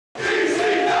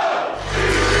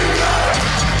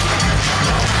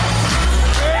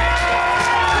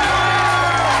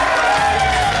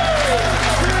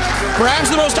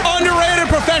Perhaps the most underrated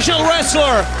professional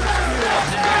wrestler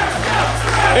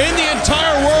in the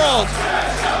entire world,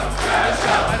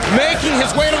 making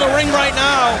his way to the ring right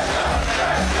now.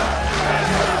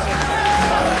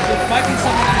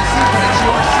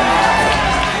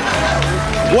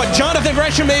 What Jonathan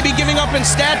Gresham may be giving up in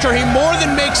stature, he more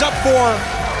than makes up for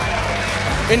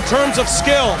in terms of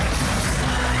skill.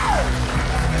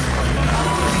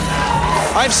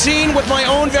 I've seen with my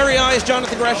own very eyes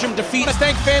Jonathan Gresham defeat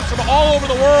thank fans from all over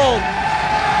the world.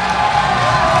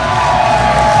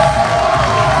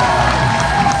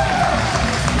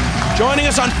 Joining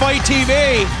us on FITE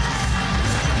TV,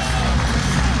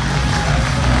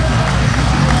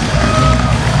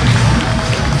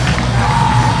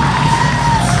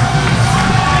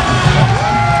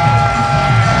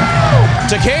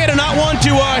 Takeda not want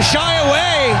to shy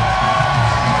away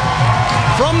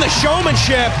from the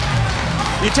showmanship.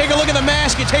 You take a look at the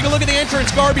mask, you take a look at the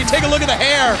entrance garb, you take a look at the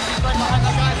hair.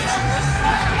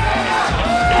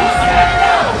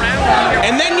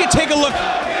 And then you take a look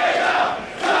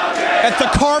at the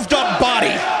carved up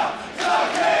body.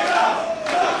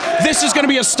 This is going to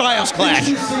be a styles clash.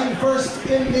 Introducing first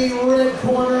in the red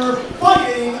corner,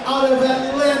 fighting out of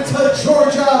Atlanta,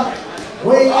 Georgia,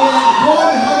 weighing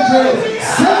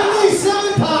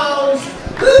 177 pounds,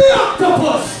 the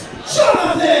Octopus,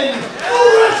 Jonathan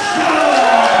Gresham!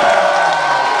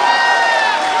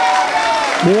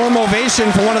 Warm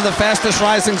ovation for one of the fastest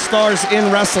rising stars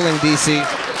in wrestling, DC.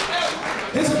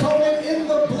 His opponent in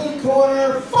the blue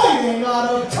corner, fighting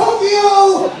out of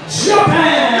Tokyo,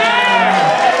 Japan!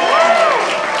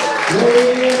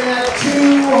 Weighing in at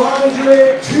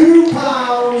 202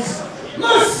 pounds,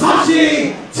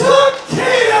 Masashi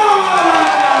Takeda!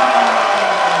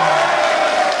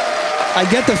 I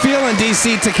get the feeling,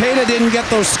 DC, Takeda didn't get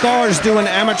those scars doing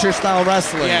amateur-style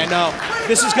wrestling. Yeah, no.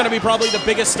 This is going to be probably the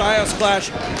biggest styles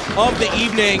clash of the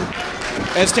evening,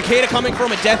 as Takeda coming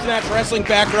from a deathmatch wrestling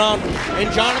background and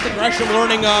Jonathan Gresham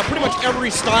learning pretty much every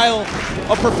style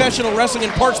of professional wrestling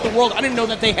in parts of the world. I didn't know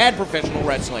that they had professional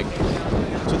wrestling.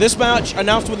 So this match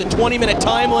announced with a 20-minute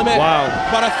time limit. Wow.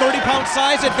 About a 30-pound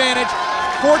size advantage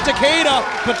for Takeda,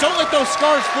 but don't let those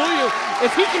scars fool you.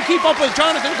 If he can keep up with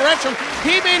Jonathan Gresham,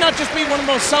 he may not just be one of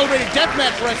the most celebrated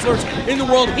deathmatch wrestlers in the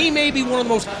world, he may be one of the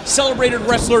most celebrated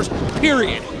wrestlers,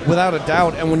 period. Without a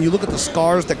doubt, and when you look at the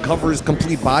scars that cover his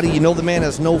complete body, you know the man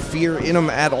has no fear in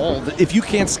him at all. If you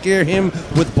can't scare him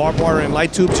with barbed wire and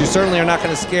light tubes, you certainly are not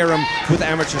going to scare him with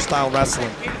amateur-style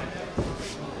wrestling.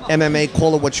 MMA,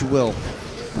 call it what you will.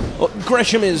 Well,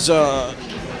 Gresham is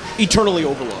eternally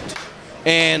overlooked.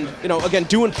 And, you know, again,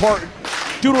 due in part,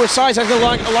 due to his size, I think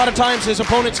a lot of times his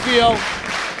opponents feel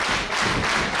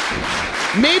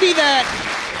maybe that,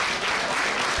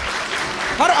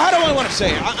 how do I want to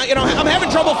say it? You know, I'm having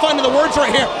trouble finding the words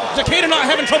right here. Takeda not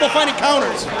having trouble finding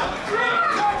counters.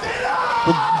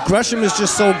 Well, Gresham is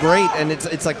just so great, and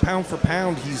it's like pound for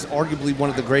pound, he's arguably one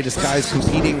of the greatest guys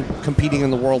competing in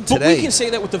the world today. But we can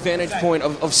say that with the vantage point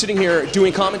of sitting here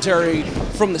doing commentary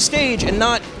from the stage and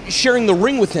not sharing the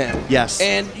ring with him. Yes.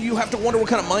 And you have to wonder what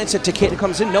kind of mindset Takeda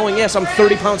comes in, knowing, yes, I'm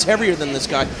 30 pounds heavier than this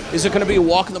guy. Is it going to be a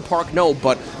walk in the park? No,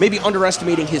 but maybe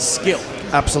underestimating his skill.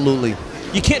 Absolutely.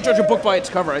 You can't judge a book by its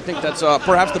cover. I think that's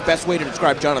perhaps the best way to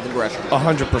describe Jonathan Gresham.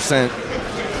 100%.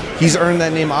 He's earned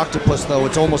that name Octopus, though.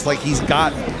 It's almost like he's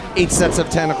got 8 sets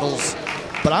of tentacles.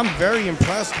 But I'm very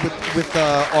impressed with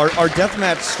our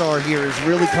deathmatch star here is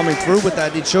really coming through with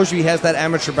that. It shows you he has that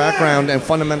amateur background and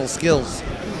fundamental skills.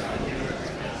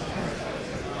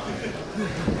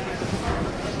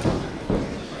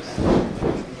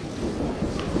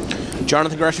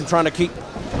 Jonathan Gresham trying to keep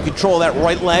control of that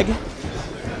right leg.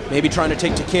 Maybe trying to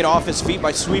take Takeda off his feet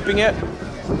by sweeping it.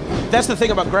 That's the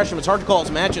thing about Gresham. It's hard to call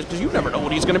his matches because you never know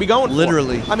what he's going to be going for.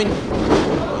 Literally. I mean,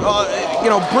 you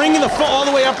know, bringing the foot all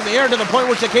the way up in the air to the point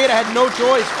where Takeda had no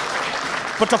choice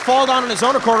but to fall down on his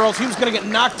own accord, or else he was going to get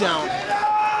knocked down.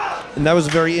 And that was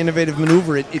a very innovative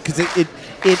maneuver because it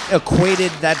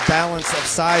equated that balance of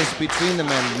size between the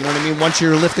men. You know what I mean? Once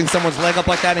you're lifting someone's leg up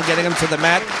like that and getting them to the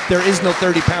mat, there is no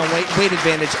 30-pound weight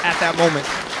advantage at that moment.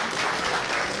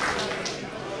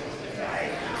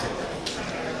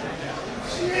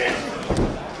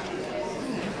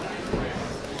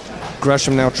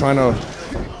 Gresham now trying to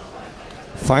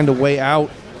find a way out.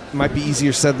 Might be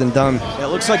easier said than done. Yeah, it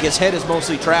looks like his head is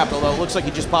mostly trapped, although it looks like he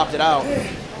just popped it out.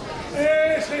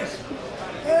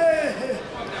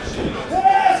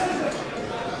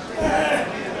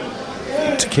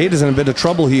 Takeda's in a bit of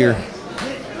trouble here.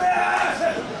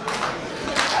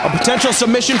 A potential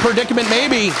submission predicament,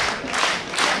 maybe.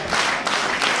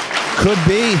 Could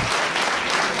be.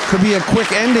 Could be a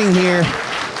quick ending here.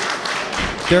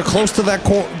 They're close to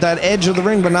that edge of the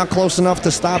ring, but not close enough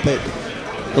to stop it.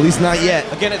 At least not yet.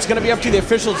 Again, it's going to be up to the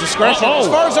official's discretion. As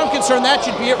far as I'm concerned, that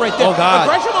should be it right there. Oh, God.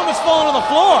 Gresham almost falling to the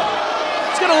floor.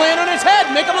 It's going to land on his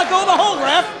head. Make him let go of the hold,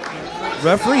 ref.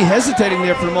 Referee hesitating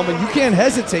there for a moment. You can't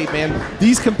hesitate, man.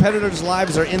 These competitors'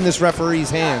 lives are in this referee's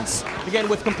hands. Again,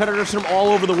 with competitors from all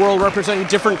over the world representing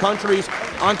different countries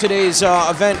on today's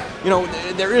event, you know,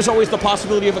 there is always the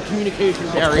possibility of a communication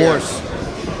barrier. Of course.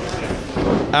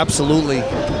 Absolutely.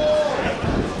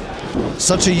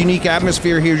 Such a unique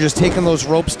atmosphere here, just taking those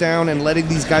ropes down and letting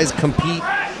these guys compete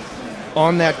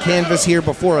on that canvas here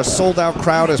before a sold-out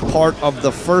crowd as part of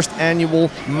the first annual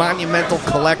Monumental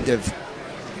Collective.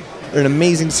 An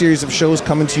amazing series of shows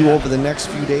coming to you over the next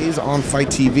few days on FITE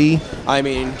TV. I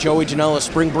mean, Joey Janela's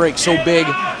spring break so big,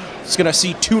 it's going to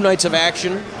see 2 nights of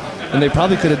action. And they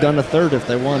probably could have done a third if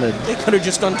they wanted. They could have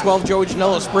just done 12 Joey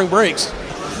Janela spring breaks.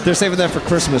 They're saving that for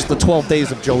Christmas, the 12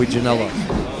 days of Joey Janela.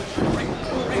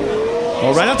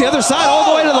 Oh, right out the other side, all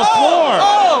the way to the floor.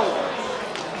 Oh!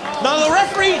 Now the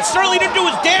referee certainly didn't do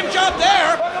his damn job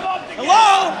there.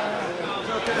 Hello?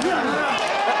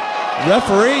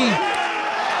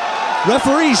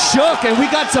 Referee shook, and we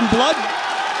got some blood.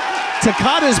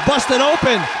 Takeda's busted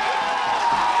open.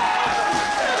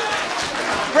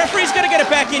 Referee's gonna get it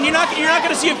back in. You're not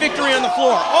gonna see a victory on the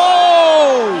floor.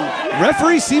 Oh!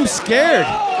 Referee seems scared.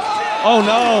 Oh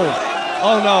no!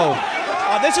 Oh no!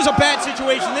 This is a bad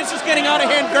situation. This is getting out of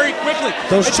hand very quickly.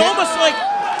 It's almost like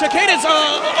Takeda's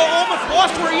almost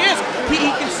lost where he is. He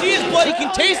can see his blood, he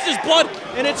can taste his blood,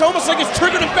 and it's almost like it's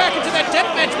triggered him back into that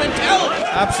deathmatch mentality.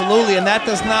 Absolutely, and that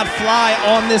does not fly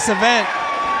on this event.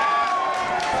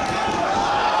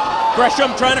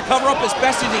 Gresham trying to cover up as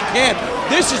best as he can.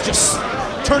 This is just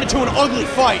turned into an ugly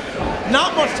fight.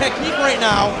 Not much technique right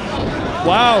now.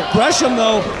 Wow, Gresham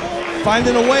though,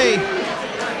 finding a way.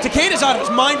 Takeda's out of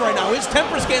his mind right now. His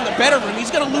temper's getting the better of him.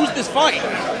 He's going to lose this fight.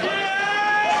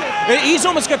 He's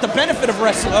almost got the benefit of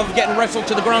getting wrestled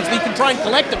to the ground so he can try and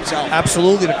collect himself.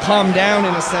 Absolutely, to calm down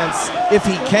in a sense, if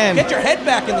he can. Get your head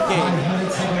back in the game.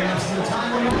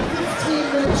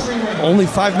 Only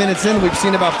 5 minutes in, we've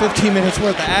seen about 15 minutes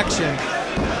worth of action.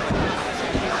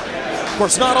 Of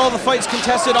course, not all the fights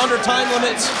contested under time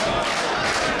limits.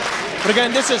 But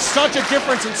again, this is such a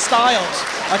difference in styles.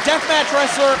 A deathmatch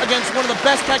wrestler against one of the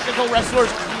best technical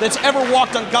wrestlers that's ever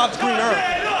walked on God's green earth.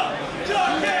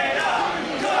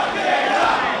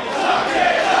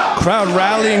 Crowd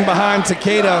rallying behind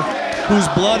Takeda, whose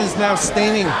blood is now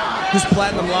staining his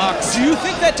platinum locks. Do you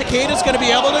think that Takeda's going to be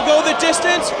able to go the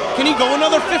distance? Can he go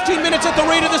another 15 minutes at the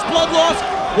rate of this blood loss?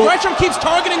 Well, Gresham keeps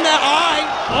targeting that eye.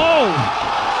 Oh,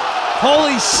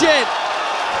 holy shit.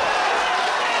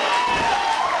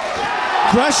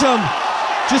 Gresham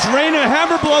just raining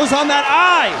hammer blows on that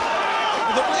eye.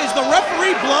 Is the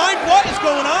referee blind? What is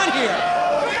going on here?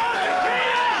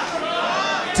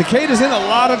 Takeda's in a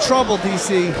lot of trouble,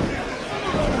 DC.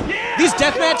 These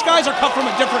deathmatch guys are cut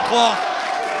from a different cloth.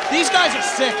 These guys are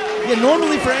sick. Yeah,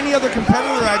 normally for any other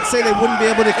competitor, I'd say they wouldn't be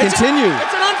able to continue.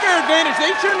 It's an unfair advantage.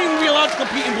 They shouldn't even be allowed to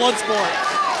compete in Bloodsport.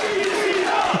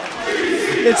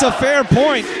 It's a fair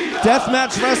point.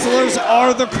 Deathmatch wrestlers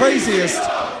are the craziest.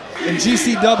 And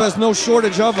GC Dub has no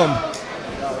shortage of them.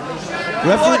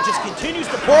 Blood just continues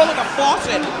to pour like a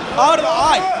faucet out of the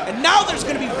eye. And now there's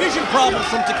going to be vision problems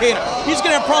from Takeda. He's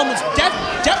going to have problems with depth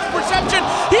perception.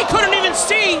 He couldn't even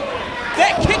see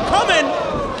that kick coming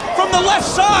from the left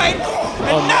side.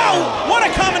 And now, what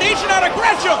a combination out of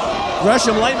Gresham.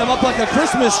 Gresham lighting him up like a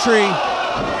Christmas tree.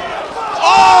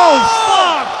 Oh,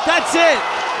 fuck! That's it.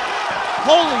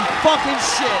 Holy fucking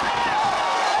shit.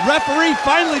 Referee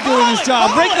finally doing his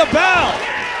job. Ring the bell.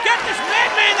 Get this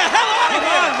madman the hell out of here.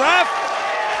 Come on, ref.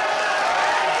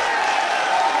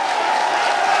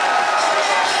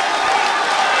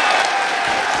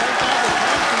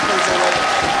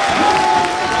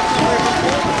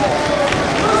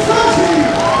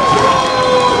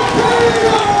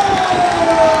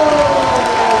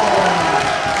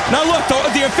 Now look,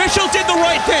 the official did the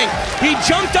right thing. He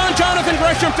jumped on Jonathan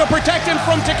Gresham to protect him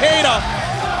from Takeda.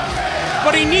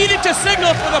 But he needed to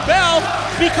signal for the bell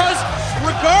because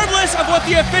regardless of what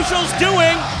the official's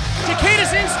doing, Takeda's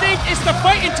instinct is to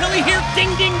fight until he hears ding,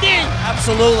 ding, ding.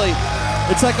 Absolutely.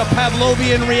 It's like a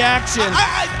Pavlovian reaction.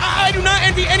 I do not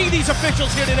envy any of these officials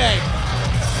here today.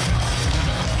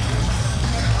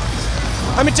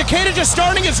 I mean, Takeda just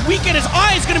starting his weekend, his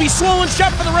eye is going to be swollen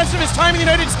shut for the rest of his time in the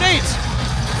United States.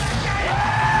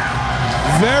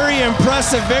 Very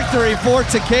impressive victory for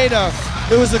Takeda.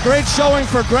 It was a great showing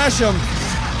for Gresham,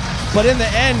 but in the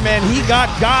end, man, he got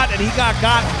and he got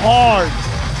hard.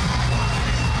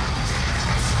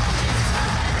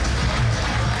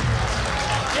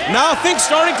 Now things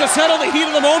starting to settle, the heat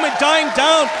of the moment dying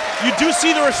down. You do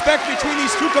see the respect between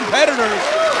these two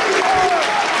competitors.